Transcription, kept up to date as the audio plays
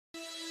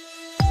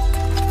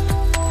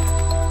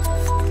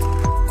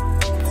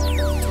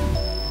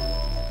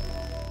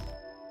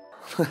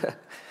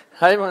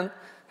Hi, everyone.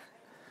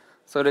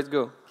 So let's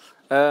go.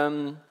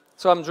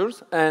 So I'm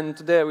Jules, and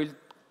today I will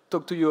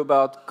talk to you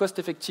about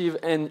cost-effective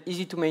and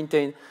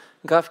easy-to-maintain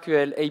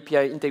GraphQL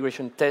API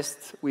integration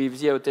tests with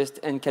zio-test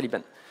and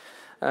Caliban.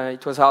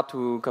 It was hard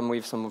to come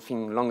with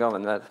something longer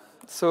than that.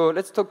 So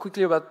let's talk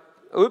quickly about,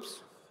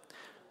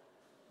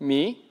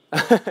 me.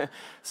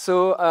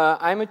 So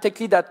I'm a tech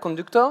lead at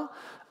Conductor.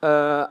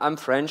 I'm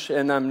French,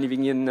 and I'm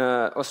living in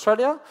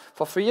Australia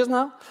for 3 years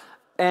now.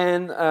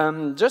 And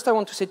I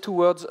want to say 2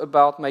 words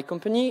about my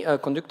company,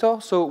 Conductor.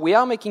 So we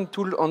are making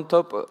tools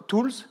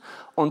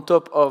on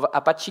top of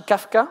Apache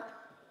Kafka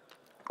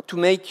to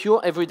make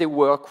your everyday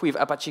work with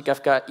Apache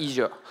Kafka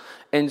easier.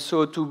 And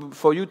so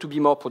for you to be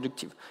more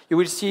productive. You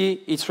will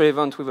see it's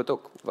relevant with the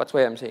talk. That's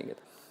why I'm saying it.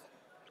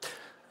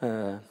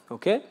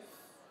 Okay?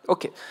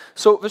 Okay.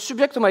 So the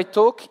subject of my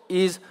talk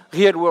is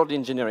real-world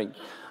engineering.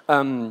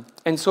 And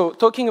so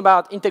talking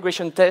about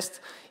integration tests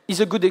is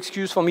a good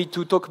excuse for me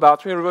to talk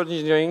about real-world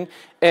engineering,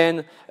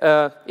 and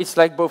it's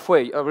like both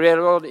ways.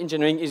 Real-world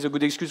engineering is a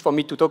good excuse for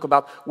me to talk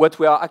about what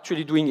we are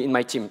actually doing in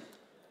my team.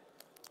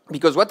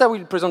 Because what I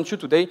will present you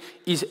today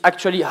is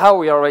actually how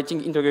we are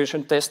writing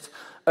integration tests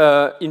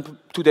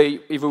today,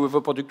 even with a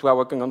product we are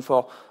working on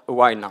for a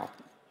while now.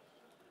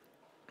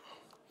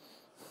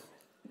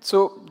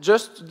 So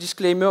just a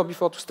disclaimer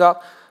before to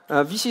start.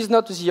 This is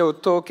not a Zio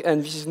talk,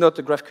 and this is not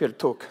a GraphQL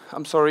talk.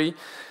 I'm sorry.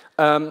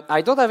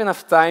 I don't have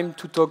enough time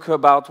to talk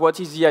about what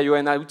is Zio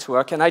and how it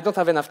works, and I don't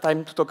have enough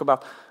time to talk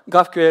about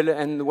GraphQL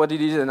and what it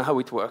is and how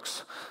it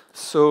works.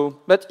 So,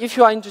 but if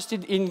you are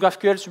interested in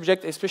GraphQL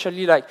subject,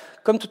 especially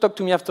come to talk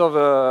to me after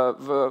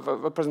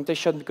the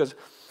presentation, because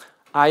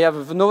I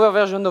have another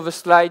version of the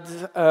slides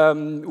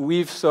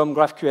with some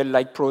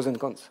GraphQL pros and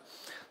cons.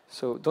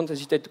 So don't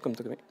hesitate to come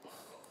to me.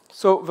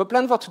 So the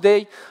plan for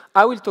today,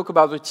 I will talk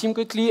about the team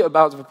quickly,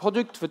 about the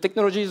product, the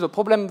technologies, the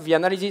problem, the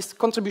analysis,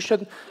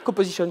 contribution,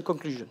 composition,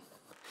 conclusion.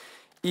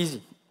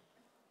 Easy.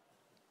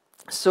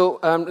 So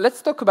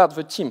let's talk about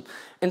the team.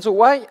 And so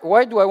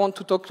why do I want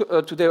to talk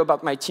today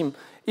about my team?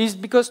 Is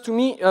because to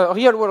me,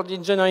 real-world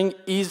engineering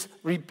is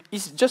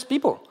just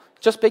people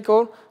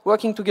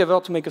working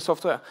together to make a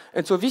software.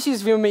 And so this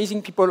is the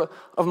amazing people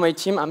of my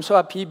team. I'm so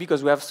happy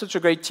because we have such a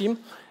great team.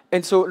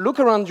 And so look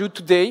around you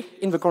today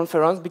in the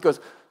conference, because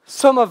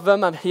some of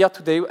them are here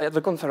today at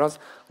the conference.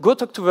 Go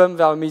talk to them.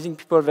 They are amazing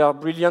people. They are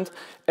brilliant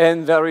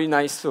and very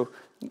nice. So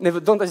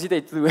don't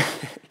hesitate to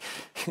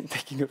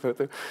taking a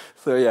photo.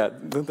 So yeah,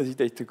 don't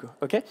hesitate to go.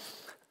 Okay.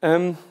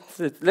 So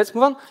let's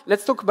move on.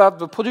 Let's talk about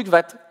the product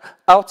that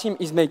our team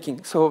is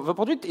making. So the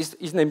product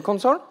is named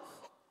Console.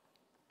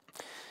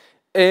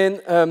 And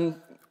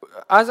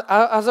as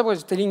I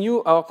was telling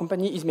you, our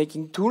company is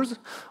making tools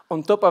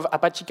on top of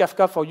Apache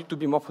Kafka for you to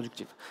be more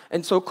productive.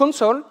 And so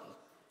Console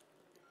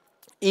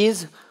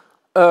is,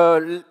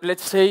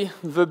 let's say,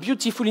 the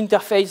beautiful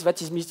interface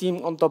that is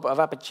missing on top of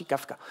Apache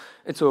Kafka.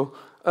 And so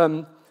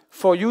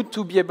for you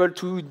to be able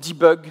to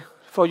debug,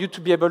 for you to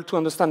be able to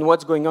understand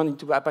what's going on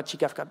into Apache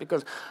Kafka,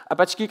 because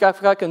Apache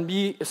Kafka can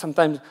be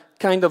sometimes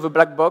kind of a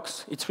black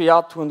box. It's really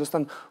hard to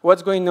understand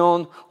what's going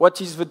on,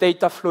 what is the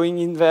data flowing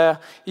in there,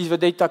 is the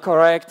data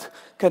correct,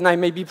 can I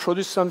maybe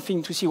produce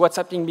something to see what's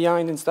happening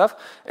behind and stuff.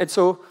 And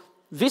so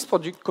this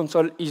product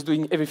Console is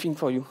doing everything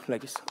for you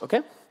like this,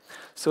 okay?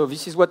 So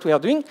this is what we are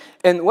doing.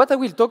 And what I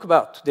will talk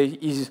about today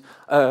is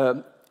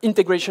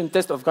integration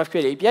test of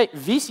GraphQL API.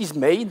 This is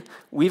made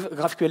with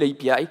GraphQL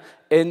API,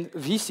 and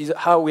this is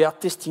how we are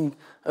testing,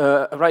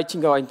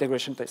 writing our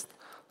integration test.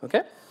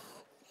 Okay?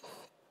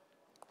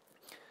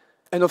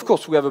 And of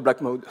course, we have a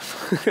black mode.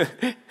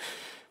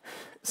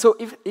 So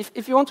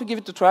if you want to give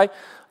it a try,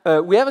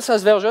 we have a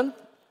SaaS version.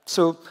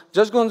 So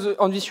just go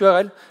on this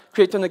URL,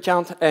 create an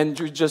account, and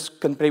you just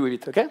can play with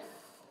it, okay?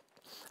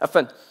 Have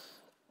fun.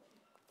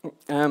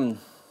 I'm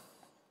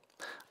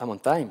on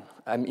time.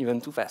 I'm even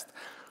too fast.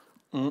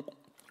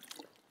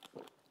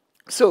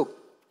 So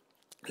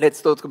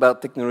let's talk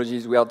about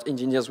technologies. We are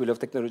engineers. We love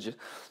technology.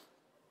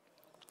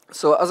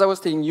 So as I was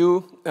telling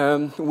you,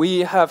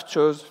 we have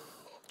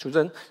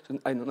chosen,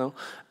 I don't know,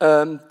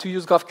 to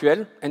use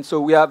GraphQL. And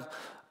so we have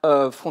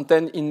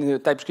front-end in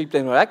TypeScript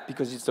and React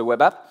because it's a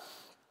web app.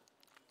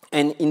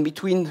 And in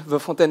between the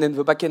front-end and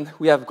the back-end,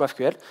 we have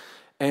GraphQL.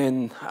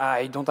 And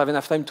I don't have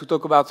enough time to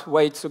talk about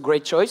why it's a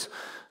great choice.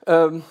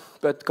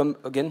 But come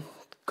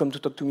to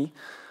talk to me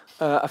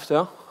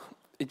after.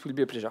 It will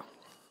be a pleasure.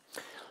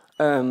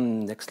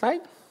 Next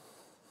slide.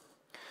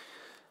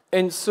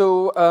 And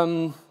so,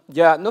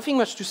 yeah, nothing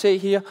much to say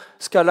here.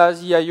 Scala,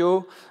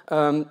 ZIO.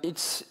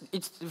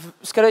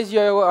 Scala and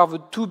ZIO are the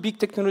 2 big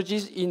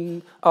technologies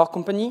in our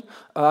company,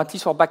 at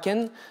least for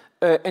backend.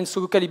 And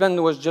so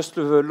Caliban was just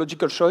the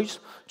logical choice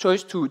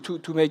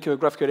to make a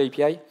GraphQL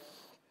API.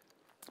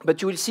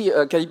 But you will see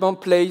Caliban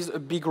plays a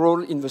big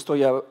role in the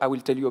story I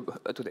will tell you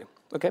about today.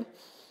 Okay?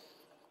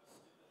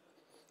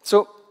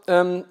 So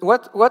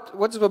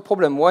what's the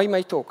problem? Why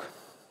my talk?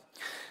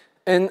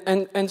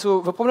 And so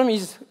the problem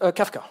is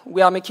Kafka.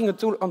 We are making a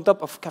tool on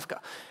top of Kafka.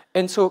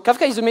 And so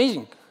Kafka is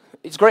amazing.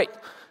 It's great.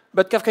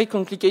 But Kafka is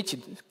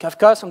complicated.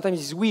 Kafka sometimes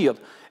is weird.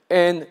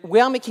 And we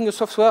are making a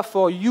software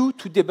for you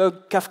to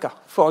debug Kafka.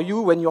 For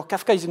you, when your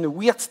Kafka is in a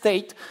weird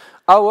state,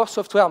 our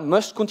software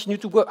must continue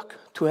to work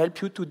to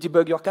help you to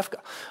debug your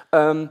Kafka.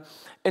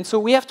 And so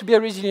we have to be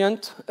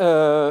resilient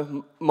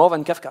more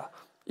than Kafka,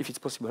 if it's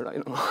possible, I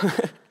don't know.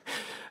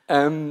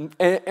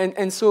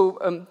 So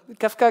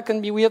Kafka can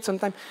be weird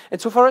sometimes.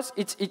 And so for us,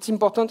 it's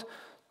important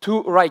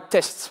to write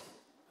tests.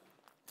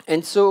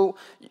 And so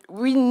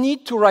we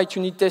need to write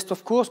unit tests,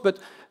 of course, but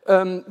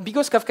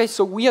because Kafka is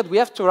so weird, we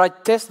have to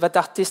write tests that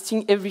are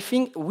testing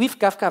everything with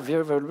Kafka,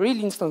 the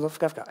real instance of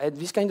Kafka. And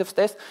this kind of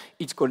test,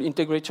 it's called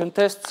integration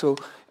test. So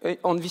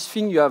on this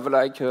thing, you have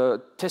like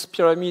a test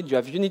pyramid, you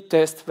have unit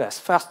tests, that's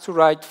fast to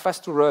write,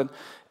 fast to run,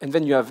 and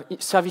then you have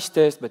service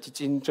tests, but it's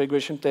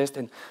integration test,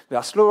 and they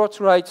are slower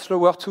to write,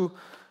 slower to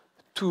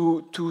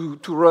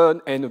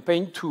run, and a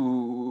pain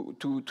to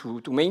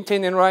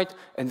maintain and write,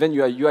 and then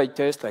you have UI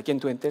test, like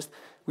end-to-end test.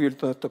 We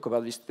will talk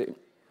about this today.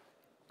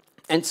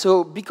 And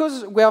so,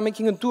 because we are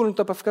making a tool on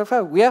top of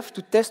Kafka, we have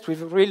to test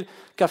with a real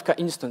Kafka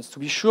instance to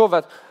be sure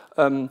that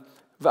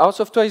our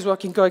software is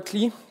working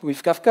correctly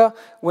with Kafka.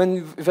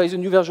 When there is a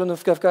new version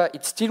of Kafka,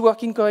 it's still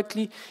working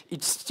correctly.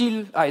 It's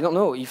still, I don't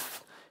know,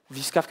 if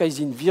this Kafka is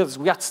in this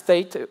weird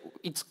state,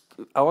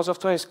 our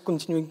software is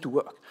continuing to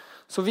work.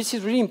 So this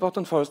is really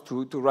important for us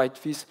to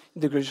write this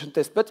integration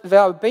test. But they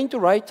are a pain to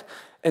write,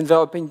 and they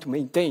are a pain to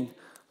maintain.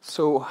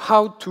 So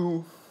how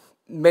to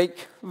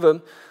make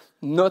them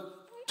not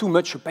too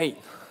much a pain.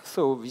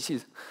 So this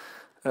is,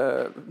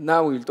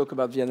 now we'll talk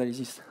about the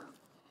analysis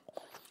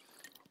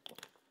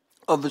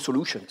of the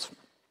solutions.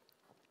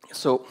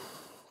 So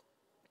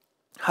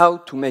how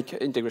to make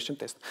integration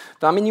tests.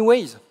 There are many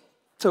ways.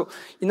 So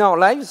in our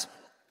lives,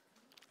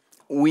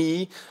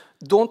 we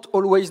don't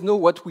always know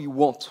what we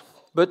want,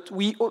 but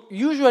we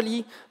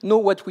usually know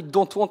what we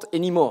don't want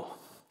anymore.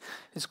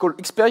 It's called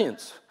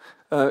experience.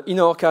 In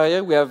our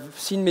career, we have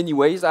seen many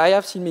ways. I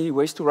have seen many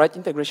ways to write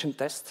integration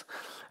tests,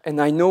 and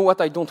I know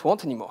what I don't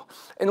want anymore.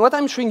 And what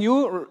I'm showing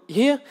you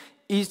here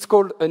is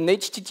called an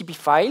HTTP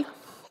file.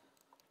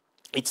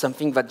 It's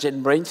something that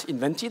JetBrains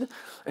invented.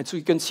 And so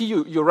you can see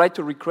you write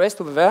a request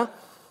over there,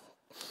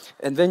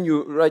 and then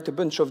you write a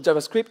bunch of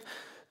JavaScript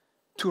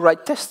to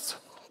write tests.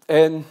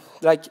 And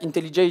like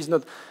IntelliJ is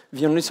not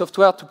the only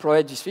software to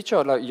provide this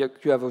feature. Like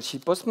you have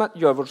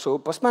also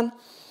Postman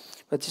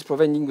that is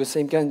providing the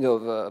same kind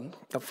of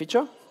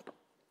feature.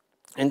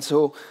 And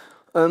so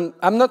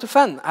I'm not a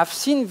fan. I've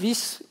seen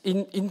this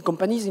in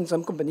companies, in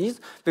some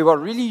companies. They were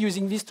really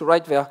using this to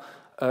write their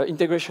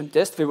integration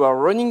tests. They were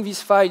running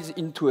these files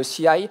into a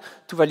CI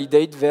to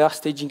validate their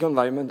staging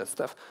environment and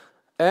stuff.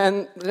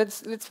 And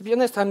let's be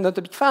honest, I'm not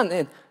a big fan.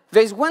 And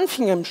there's one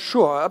thing I'm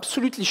sure,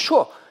 absolutely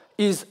sure,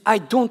 is I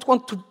don't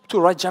want to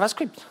write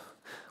JavaScript.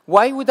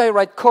 Why would I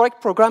write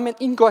correct program and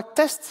incorrect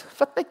tests?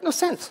 That makes no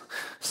sense.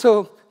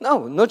 So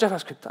no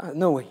JavaScript,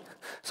 no way.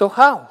 So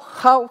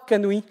how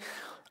can we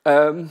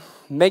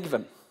make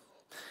them?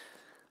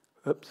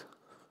 Oops,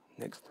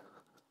 next,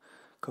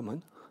 come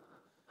on.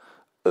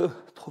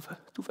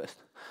 Too fast.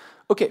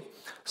 Okay,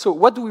 so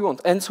what do we want?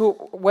 And so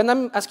when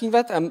I'm asking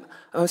that, I'm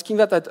asking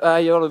that at a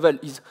higher level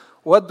is,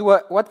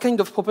 what kind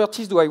of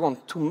properties do I want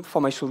for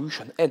my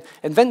solution? And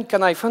then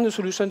can I find a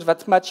solution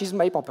that matches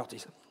my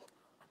properties?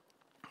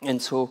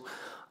 And so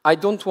I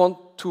don't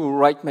want to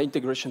write my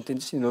integration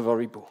tests in another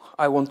repo.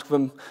 I want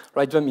to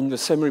write them in the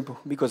same repo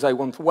because I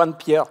want one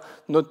PR,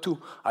 not two.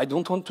 I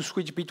don't want to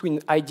switch between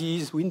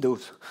IDEs,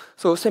 Windows.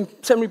 So same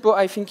repo,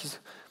 I think, is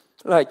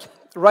like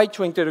write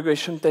your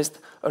integration test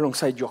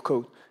alongside your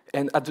code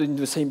and in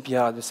the same PR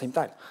at the same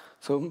time.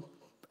 So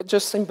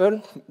just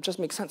simple, just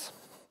makes sense.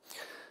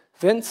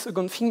 Then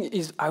second thing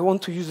is I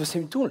want to use the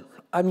same tool.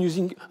 I'm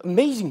using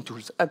amazing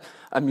tools.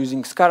 I'm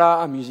using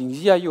Scala, I'm using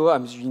ZIO,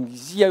 I'm using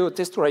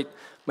zio-test to write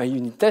my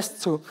unit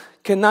test. So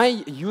can I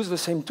use the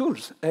same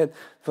tools? And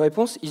the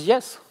response is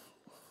yes.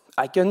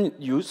 I can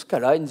use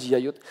Scala and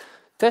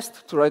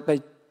zio-test to write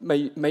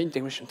my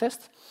integration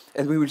test,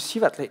 and we will see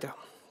that later.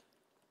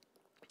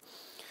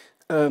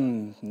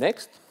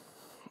 Next.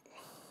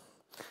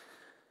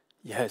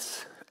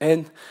 Yes,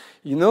 and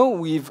you know,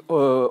 with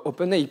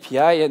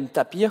OpenAPI and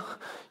Tapir,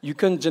 you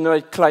can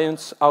generate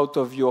clients out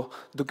of your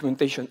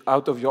documentation,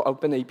 out of your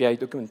OpenAPI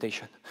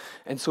documentation.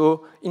 And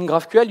so in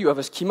GraphQL, you have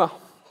a schema.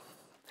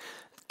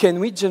 Can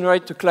we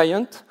generate a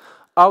client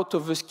out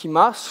of the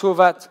schema so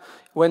that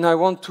when I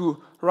want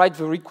to write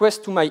the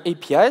request to my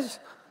APIs,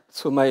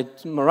 so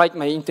write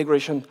my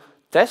integration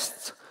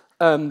tests,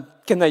 can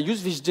I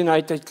use this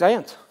generated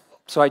client?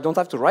 So I don't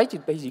have to write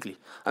it, basically.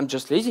 I'm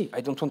just lazy.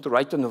 I don't want to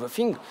write another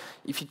thing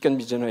if it can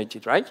be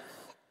generated, right?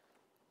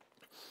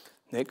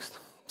 Next.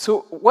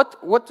 So what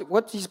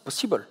is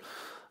possible?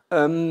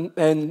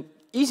 And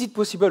is it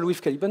possible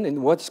with Caliban,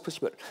 and what is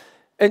possible?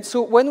 And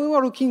so when we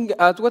were looking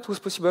at what was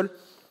possible,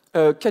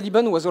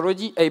 Caliban was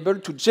already able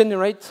to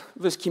generate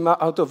the schema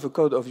out of the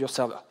code of your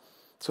server.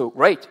 So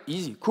great,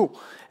 easy, cool.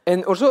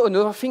 And also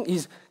another thing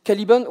is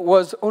Caliban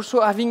was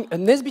also having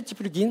an SBT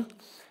plugin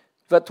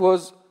that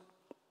was,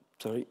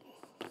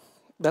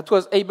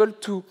 able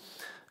to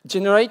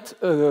generate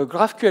a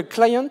GraphQL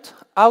client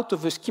out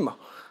of the schema.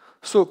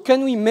 So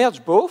can we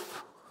merge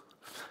both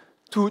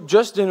to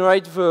just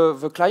generate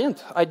the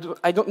client?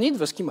 I don't need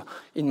the schema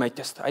in my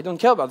test. I don't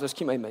care about the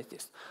schema in my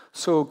test.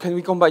 So can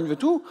we combine the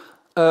two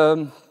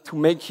to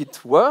make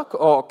it work?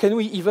 Or can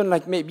we even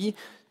like maybe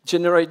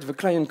generate the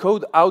client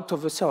code out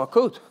of the server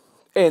code?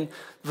 And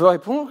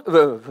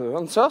the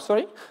answer,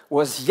 sorry,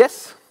 was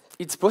yes,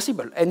 it's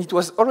possible. And it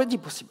was already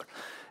possible.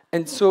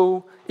 And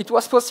so it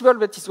was possible,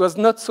 but it was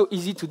not so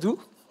easy to do.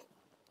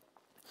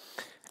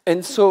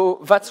 And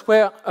so that's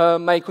where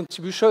my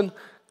contribution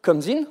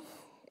comes in.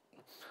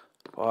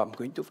 Oh, I'm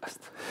going too fast.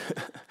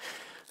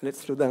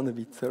 Let's slow down a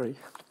bit, sorry.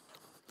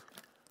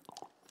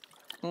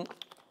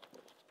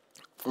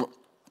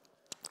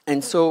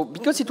 And so,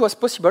 because it was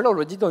possible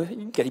already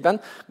in Caliban,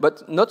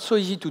 but not so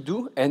easy to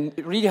do and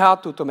really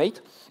hard to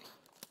automate,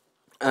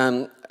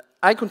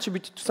 I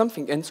contributed to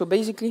something. And so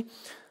basically,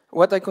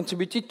 what I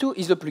contributed to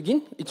is a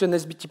plugin. It's an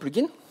SBT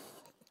plugin.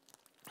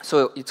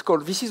 So it's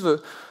called, this is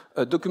the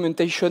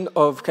documentation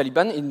of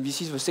Caliban, and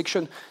this is the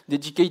section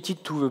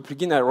dedicated to the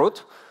plugin I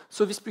wrote.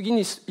 So this plugin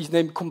is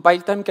named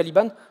Compile Time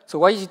Caliban. So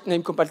why is it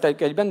named Compile Time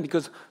Caliban?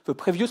 Because the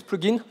previous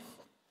plugin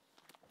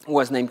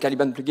was named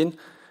Caliban plugin.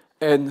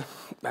 And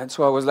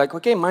so I was like,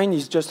 OK, mine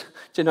is just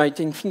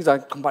generating things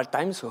like compile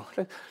time, so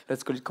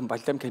let's call it Compile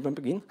Time Caliban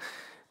plugin.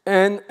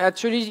 And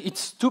actually,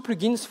 it's two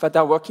plugins that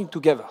are working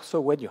together.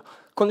 So when you're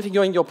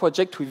configuring your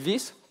project with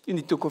this, you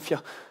need to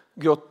configure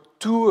your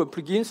two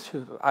plugins.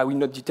 I will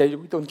not detail,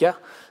 we don't care.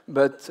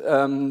 But,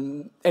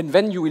 and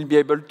then you will be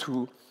able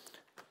to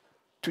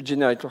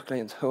generate your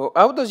client. So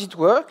how does it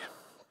work?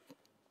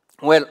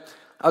 Well,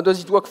 how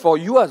does it work for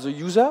you as a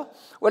user?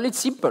 Well, it's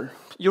simple.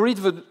 You read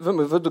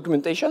the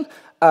documentation,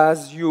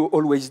 as you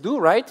always do,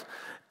 right?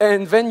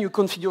 And then you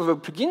configure the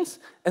plugins,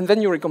 and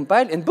then you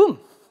recompile, and boom,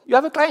 you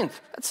have a client.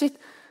 That's it,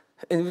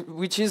 and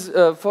which is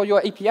for your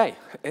API.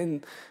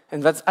 And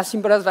that's as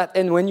simple as that.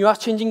 And when you are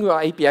changing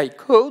your API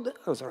code,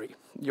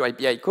 your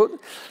API code,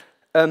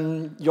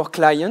 your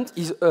client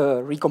is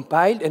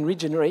recompiled and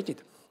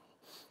regenerated.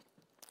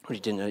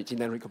 Regenerated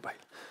and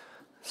recompiled.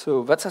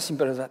 So that's as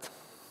simple as that.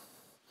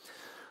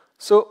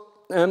 So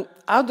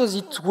how does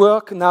it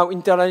work now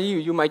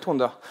internally, you might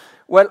wonder?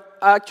 Well,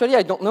 actually,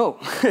 I don't know.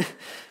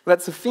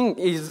 That's the thing,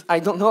 is I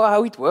don't know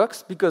how it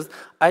works, because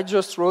I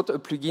just wrote a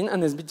plugin,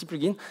 an SBT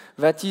plugin,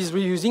 that is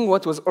reusing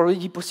what was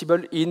already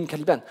possible in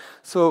Caliban.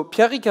 So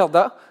Pierre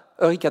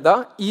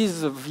Ricada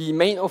is the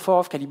main author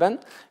of Caliban,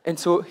 and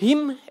so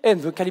him and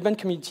the Caliban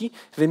community,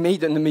 they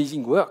made an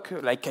amazing work.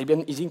 Like,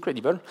 Caliban is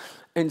incredible.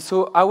 And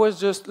so I was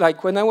just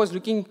like, when I was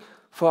looking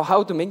for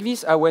how to make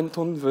this, I went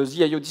on the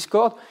ZIO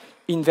Discord,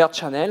 in their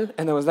channel,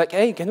 and I was like,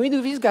 hey, can we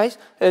do this, guys?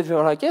 And they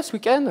were like, yes, we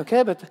can,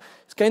 okay, but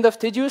it's kind of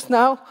tedious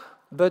now,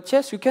 but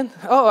yes, you can.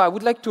 Oh, I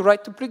would like to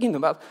write a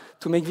plugin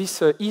to make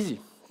this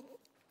easy.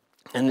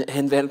 And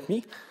they helped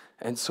me.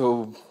 And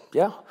so,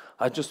 yeah,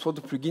 I just wrote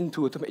a plugin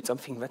to automate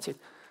something, that's it.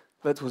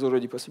 That was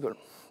already possible.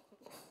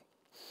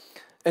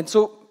 And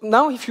so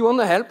now, if you want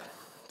to help,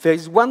 there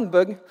is one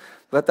bug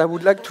that I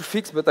would like to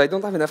fix, but I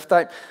don't have enough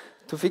time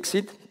to fix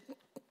it.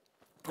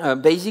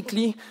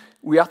 Basically,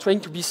 we are trying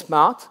to be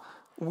smart.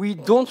 We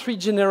don't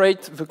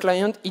regenerate the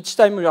client each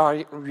time you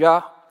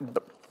are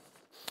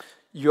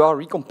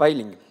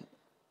recompiling.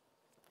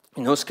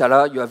 In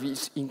Scala, you have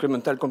this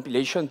incremental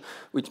compilation,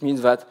 which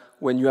means that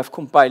when you have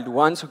compiled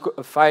once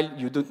a file,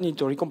 you don't need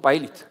to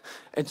recompile it.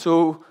 And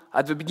so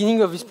at the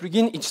beginning of this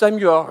plugin, each time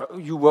you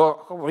were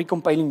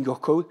recompiling your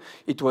code,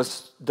 it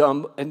was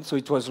dumb, and so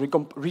it was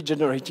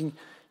regenerating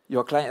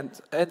your client.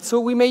 And so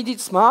we made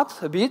it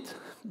smart a bit,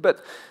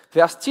 but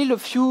there are still a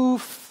few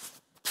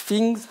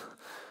things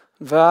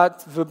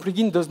that the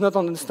plugin does not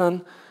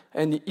understand,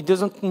 and it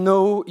doesn't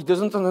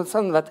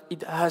understand that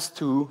it has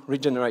to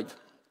regenerate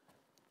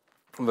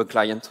the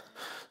client.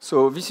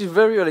 So this is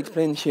very well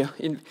explained here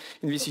in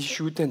this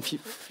issue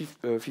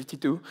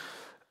 1052.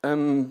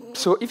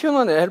 So if you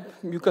want help,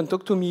 you can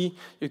talk to me.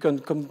 You can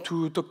come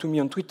to talk to me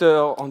on Twitter,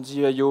 on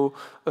ZIO,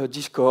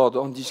 Discord,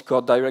 on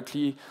Discord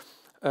directly.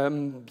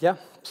 Yeah,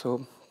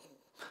 so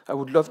I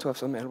would love to have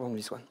some help on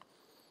this one.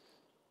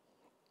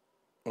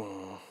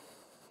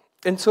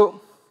 And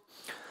so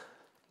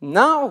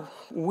now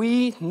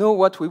we know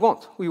what we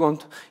want. We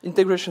want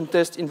integration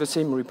test in the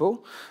same repo.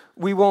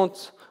 We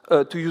want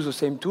to use the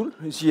same tool,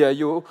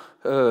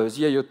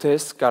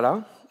 zio-test,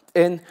 Scala.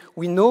 And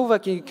we know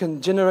that we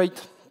can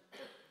generate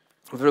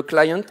the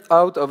client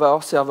out of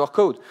our server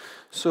code.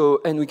 So,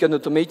 and we can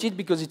automate it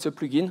because it's a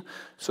plugin,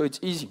 so it's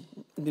easy.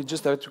 You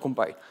just have to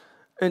compile.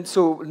 And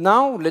so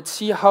now let's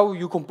see how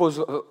you compose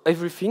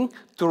everything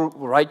to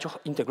write your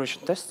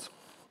integration tests.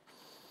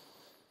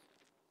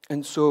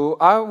 And so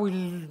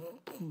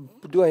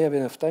do I have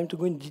enough time to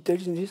go in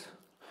details in this?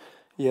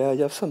 Yeah, I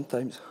have some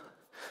time.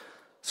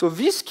 So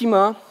this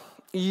schema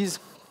is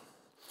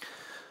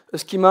a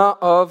schema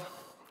of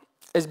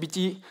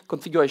SBT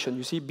configuration.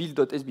 You see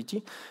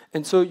build.sbt.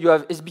 And so you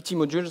have SBT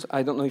modules.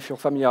 I don't know if you're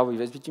familiar with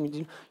SBT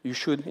modules. You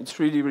should. It's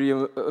really,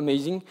 really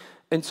amazing.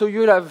 And so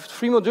you'll have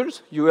three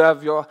modules. You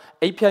have your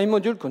API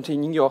module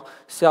containing your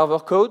server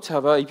code,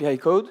 server API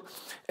code.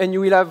 And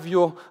you will have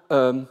your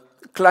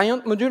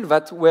client module,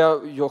 that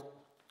where your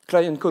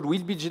client code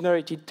will be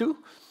generated to.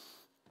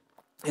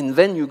 And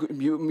then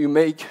you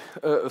make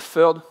a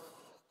third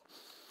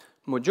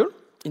module,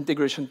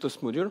 integration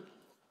test module,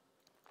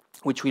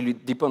 which will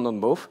depend on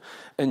both.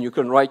 And you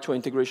can write your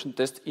integration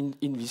test in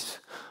this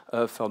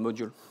third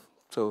module.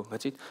 So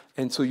that's it.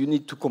 And so you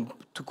need to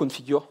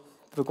configure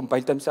the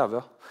compile time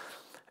server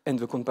and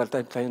the compile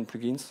time client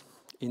plugins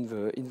in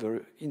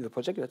the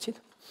project. That's it.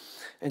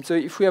 And so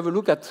if we have a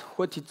look at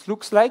what it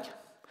looks like,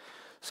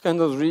 it's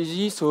kind of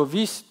easy. So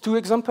these two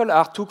examples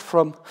are took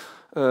from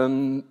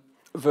the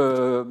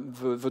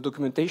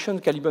documentation,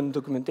 Caliban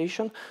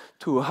documentation,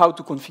 to how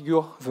to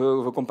configure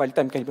the compile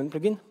time Caliban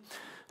plugin.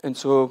 And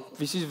so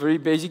this is a very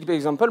basic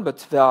example,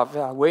 but they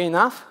are way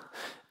enough.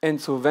 And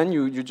so then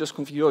you just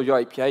configure your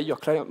API, your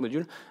client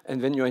module,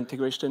 and then your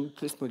integration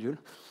test module,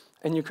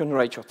 and you can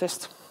write your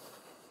test.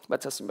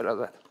 That's as simple as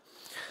that.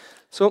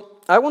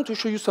 So I want to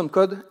show you some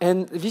code,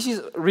 and this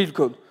is real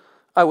code.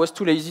 I was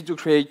too lazy to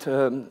create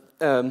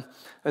an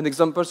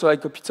example, so I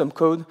copied some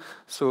code.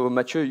 So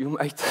Mathieu, you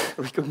might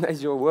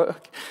recognize your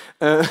work.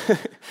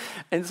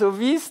 And so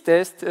this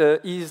test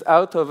is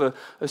out of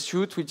a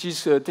suite which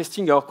is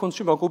testing our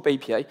consumer group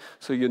API.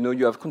 So you know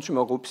you have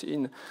consumer groups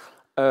in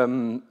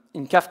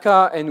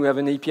Kafka, and we have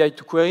an API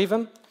to query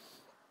them.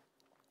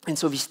 And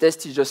so this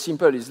test is just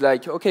simple. It's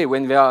like, OK,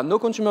 when there are no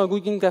consumer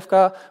group in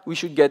Kafka, we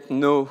should get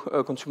no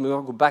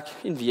consumer group back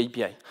in the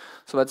API.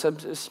 So that's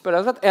as simple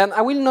as that. And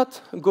I will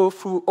not go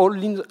through all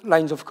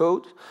lines of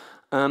code.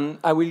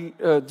 I will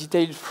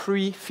detail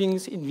 3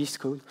 things in this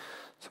code.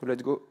 So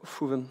let's go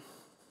through them.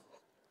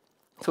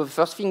 So the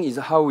first thing is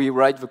how we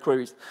write the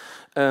queries.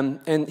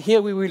 And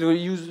here we will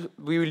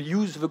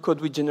use the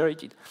code we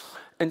generated.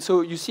 And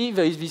so you see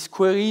there is this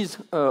queries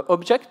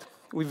object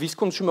with these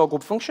consumer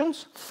group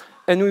functions.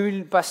 And we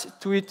will pass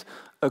to it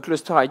a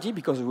cluster ID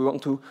because we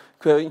want to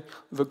query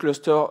the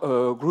cluster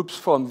groups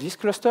from this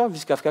cluster,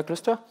 this Kafka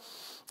cluster.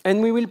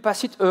 And we will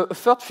pass it a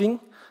third thing.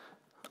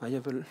 I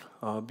have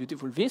a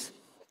beautiful this,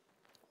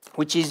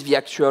 which is the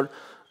actual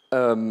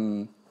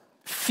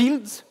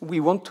fields we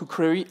want to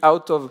query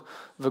out of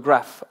the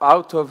graph,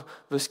 out of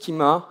the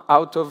schema,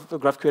 out of the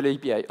GraphQL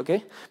API,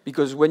 okay?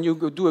 Because when you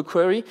go do a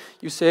query,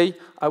 you say,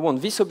 I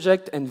want this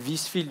object and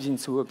this field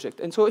into object.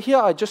 And so here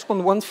I just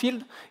want one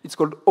field. It's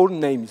called all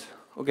names,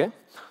 okay?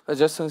 That's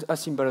just as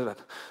simple as that.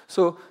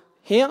 So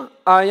here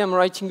I am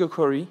writing a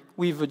query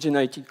with the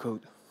generated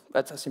code.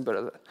 That's as simple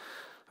as that,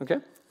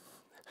 okay?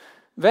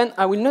 Then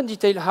I will not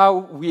detail how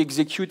we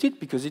execute it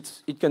because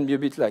it can be a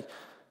bit like,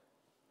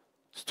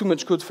 it's too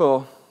much code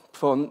for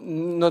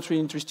not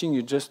really interesting.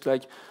 You just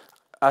like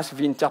ask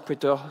the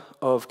interpreter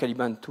of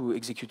Caliban to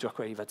execute your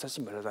query. That's as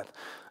simple as that.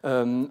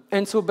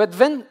 And so, but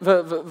then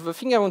the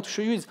thing I want to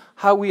show you is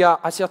how we are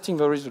asserting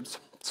the results.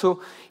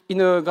 So in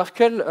a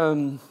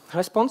GraphQL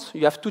response,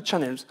 you have 2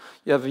 channels.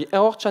 You have the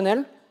errors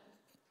channel,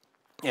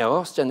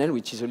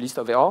 which is a list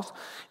of errors,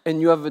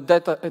 and you have a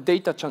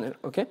data channel,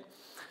 okay?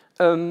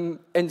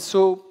 And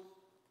so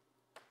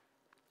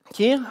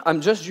here,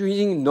 I'm just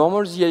using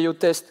normal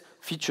zio-test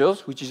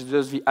features, which is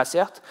just the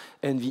assert,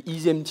 and the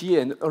is empty,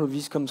 and all of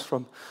this comes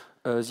from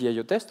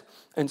zio-test.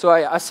 And so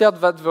I assert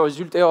that the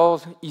result error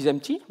is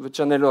empty, the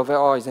channel of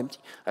error is empty,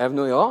 I have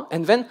no error,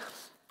 and then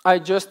I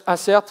just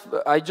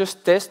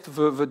test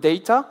the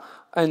data,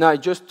 and I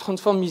just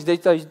transform this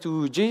data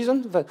into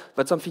JSON.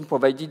 That's something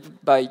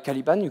provided by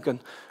Caliban. You can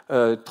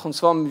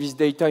transform this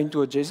data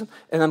into a JSON,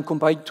 and I'm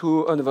compiled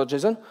to another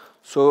JSON.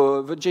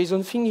 So the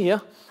JSON thing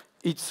here,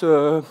 it's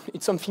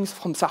something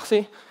from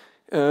Sarse.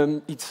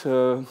 It's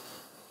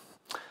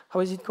how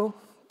is it called?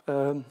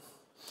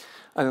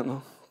 I don't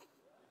know.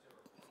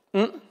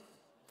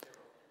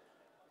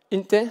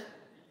 Inte?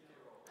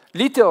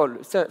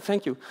 Literal.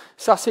 Thank you.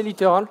 Sarse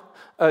literal.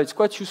 It's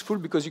quite useful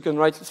because you can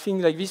write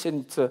things like this,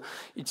 and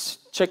it's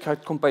check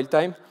at compile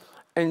time,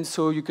 and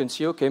so you can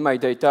see, okay, my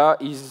data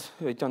is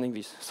returning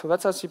this. So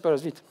that's as simple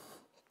as it.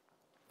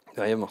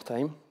 Do I have more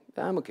time?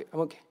 I'm okay.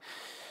 I'm okay.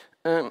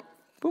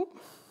 Boom.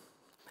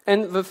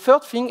 And the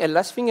third thing and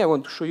last thing I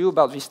want to show you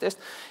about this test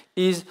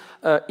is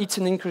it's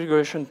an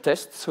integration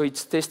test. So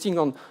it's testing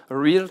on a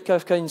real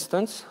Kafka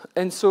instance.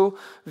 And so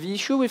the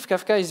issue with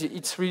Kafka is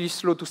it's really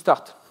slow to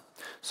start.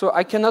 So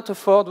we cannot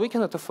afford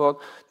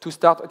to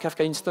start a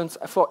Kafka instance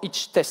for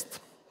each test.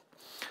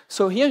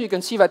 So here you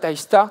can see that I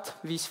start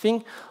this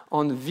thing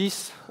on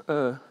this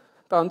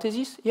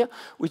parenthesis here,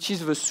 which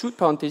is the suit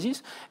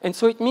parenthesis. And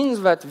so it means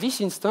that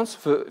this instance,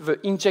 the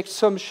inject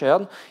sum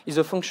shared, is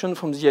a function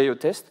from the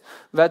zio-test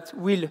that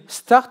will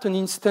start an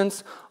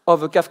instance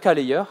of a Kafka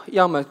layer.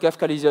 Here my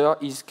Kafka layer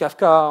is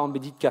Kafka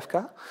embedded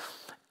Kafka.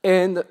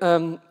 And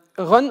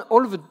run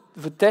all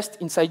the tests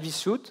inside this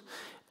suit,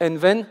 and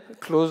then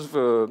close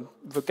the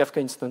Kafka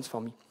instance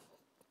for me.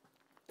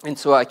 And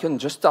so I can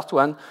just start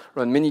one,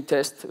 run many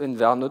tests, and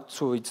they are not,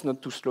 so it's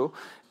not too slow,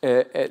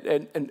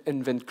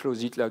 and then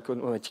close it like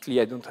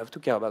automatically. I don't have to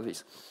care about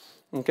this.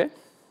 Okay?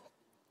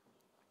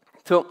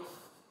 So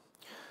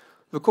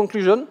the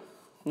conclusion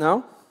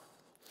now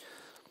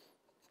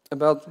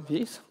about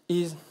this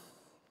is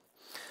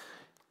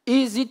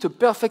is it a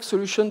perfect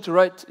solution to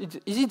write?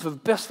 Is it the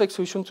perfect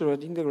solution to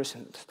write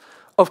integration test?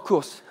 Of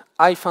course,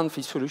 I found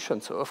this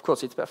solution, so of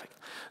course it's perfect.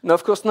 No,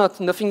 of course not.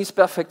 Nothing is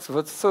perfect.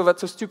 So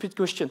that's a stupid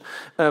question.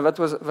 That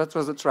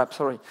was a trap.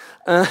 Sorry.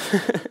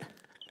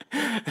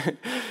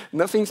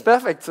 Nothing's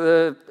perfect,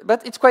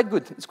 but it's quite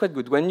good. It's quite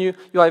good. When you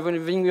are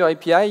evolving your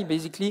API,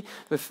 basically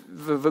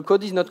the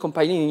code is not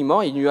compiling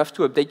anymore, and you have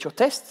to update your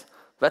test.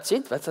 That's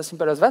it. That's as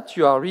simple as that.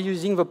 You are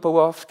reusing the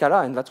power of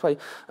Scala, and that's why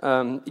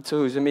it's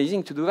always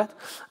amazing to do that.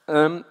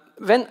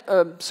 Then,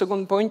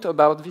 second point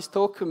about this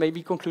talk,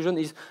 maybe conclusion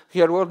is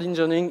real-world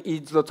engineering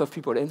needs lots of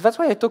people. And that's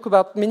why I talk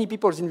about many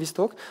people in this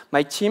talk.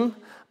 My team,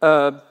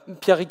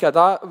 Pierre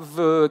Ricada,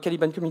 the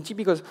Caliban community,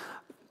 because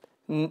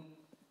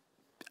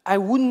I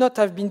would not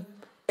have been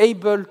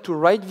able to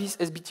write this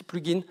SBT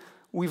plugin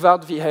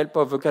without the help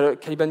of the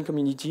Caliban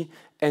community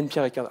and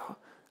Pierre Ricada.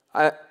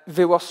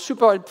 They were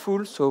super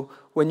helpful, so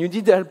when you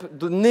need help,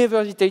 don't never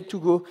hesitate to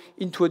go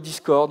into a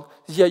Discord,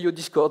 ZIO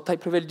Discord,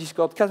 type-level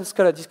Discord,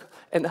 Scala Discord,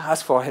 and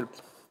ask for help.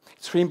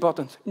 It's really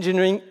important.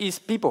 Engineering is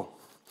people.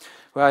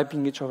 We're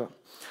helping each other.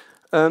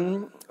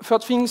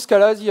 Third thing,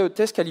 Scala,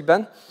 zio-test,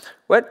 Caliban.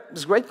 Well,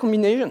 it's a great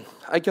combination.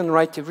 I can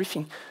write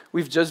everything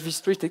with just these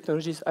three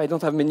technologies. I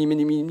don't have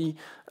many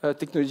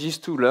technologies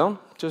to learn,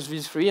 just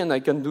these three, and I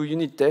can do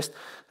unit test,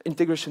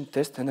 integration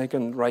test, and I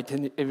can write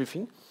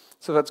everything.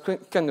 So that's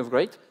kind of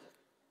great.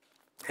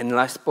 And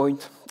last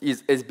point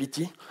is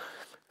SBT.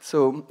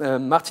 So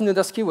Martin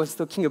Odarski was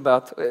talking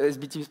about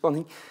SBT this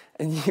morning,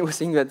 and he was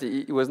saying that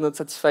he was not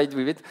satisfied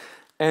with it.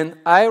 And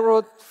I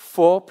wrote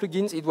 4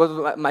 plugins. It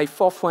was my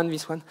 4th one,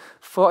 this one.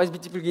 4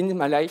 SBT plugins in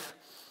my life.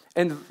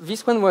 And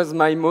this one was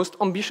my most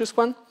ambitious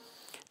one.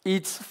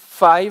 It's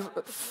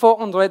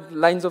 400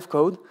 lines of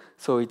code,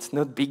 so it's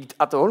not big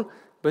at all.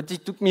 But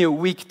it took me a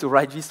week to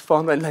write this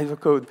 400 lines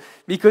of code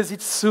because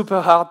it's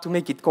super hard to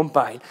make it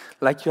compile.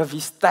 Like you have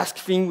this task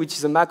thing, which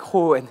is a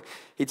macro, and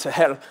it's a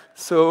hell.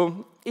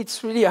 So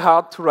it's really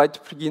hard to write a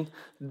plugin.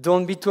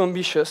 Don't be too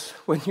ambitious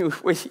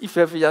if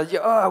you have the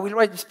idea, oh, I will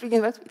write this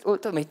plugin that will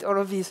automate all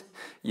of this.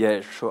 Yeah,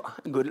 sure,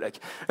 good luck.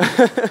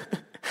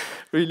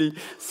 Really.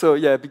 So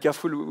yeah, be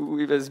careful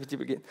with SBT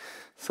plugin.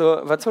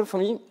 So that's all for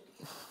me.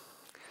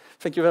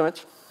 Thank you very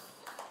much.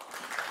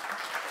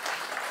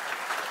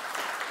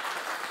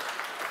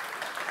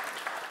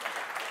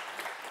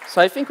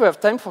 So I think we have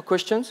time for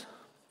questions.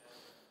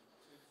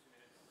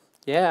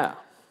 Yeah,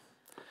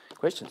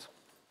 questions.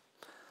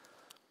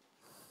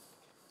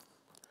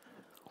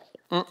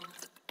 I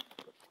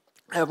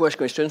have one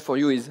question for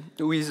you is,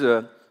 who is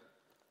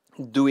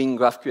doing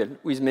GraphQL?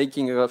 Who is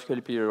making a GraphQL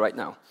API right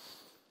now?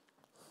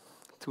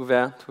 To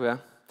there.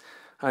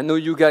 I know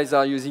you guys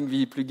are using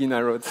the plugin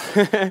I wrote.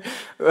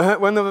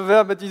 One over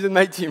there, but he's in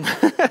my team.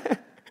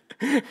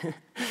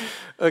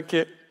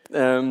 Okay.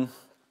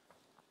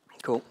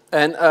 Cool.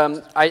 And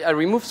I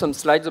removed some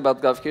slides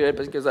about GraphQL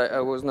because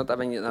I was not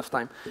having enough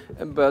time.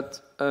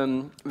 But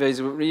there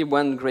is really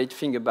one great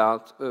thing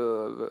about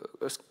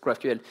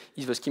GraphQL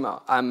is the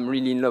schema. I'm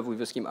really in love with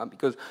the schema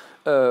because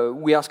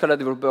we are Scala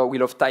developer, we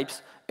love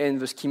types, and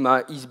the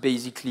schema is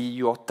basically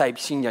your type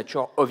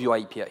signature of your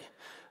API.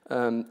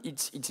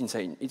 It's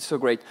insane. It's so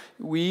great.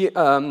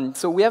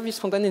 So we have this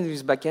front end and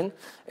this back end,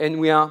 and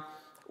we are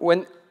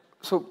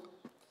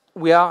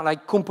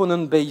like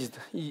component-based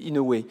in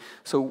a way.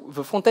 So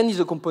the front end is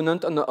a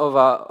component of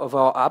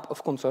our app,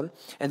 of console,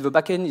 and the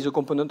back end is a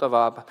component of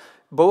our app.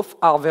 Both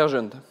are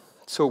versioned.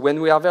 So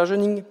when we are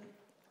versioning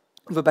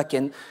the back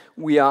end,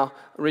 we are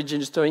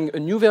registering a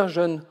new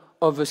version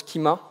of the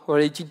schema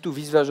related to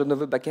this version of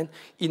the backend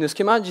in a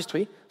schema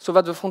registry, so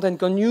that the front end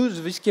can use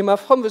the schema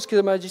from the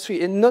schema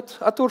registry and not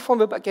at all from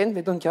the backend.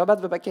 They don't care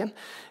about the backend.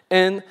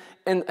 And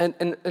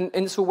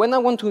so when I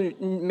want to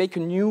make a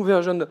new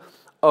version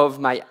of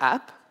my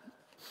app,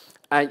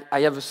 I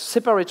have a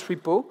separate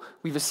repo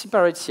with a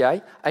separate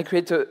CI. I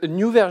create a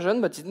new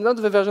version, but it's not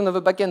the version of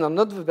the backend or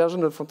not the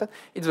version of the frontend.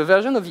 It's the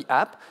version of the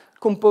app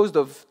composed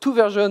of 2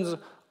 versions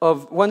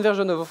of one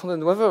version of the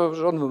frontend, one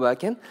version of the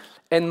backend,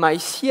 and my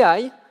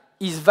CI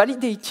is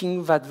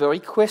validating that the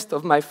requests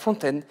of my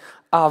frontend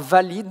are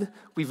valid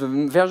with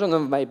the version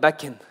of my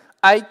backend.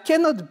 I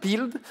cannot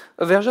build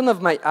a version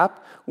of my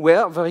app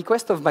where the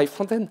requests of my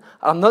frontend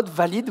are not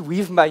valid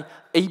with my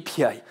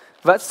API.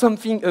 That's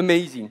something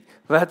amazing.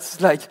 That's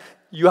like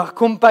you are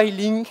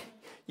compiling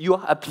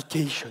your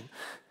application,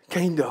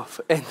 kind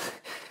of. And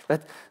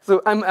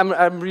so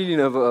I'm really in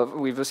love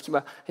with the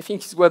schema. I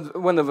think it's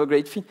one of the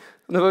great things.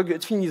 Another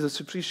great thing is the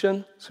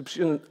subscription.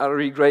 Subscriptions are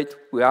really great.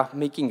 We are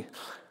making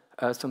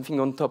something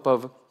on top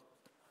of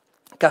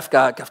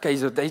Kafka. Kafka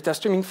is a data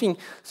streaming thing,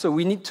 so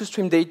we need to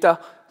stream data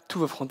to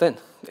the front end,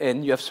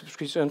 and you have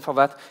subscription for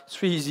that.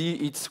 It's really easy.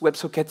 It's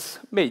WebSockets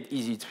made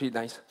easy. It's really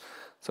nice.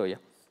 So yeah.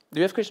 Do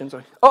you have questions?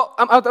 Sorry. Oh,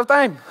 I'm out of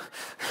time.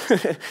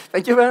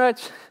 Thank you very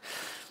much.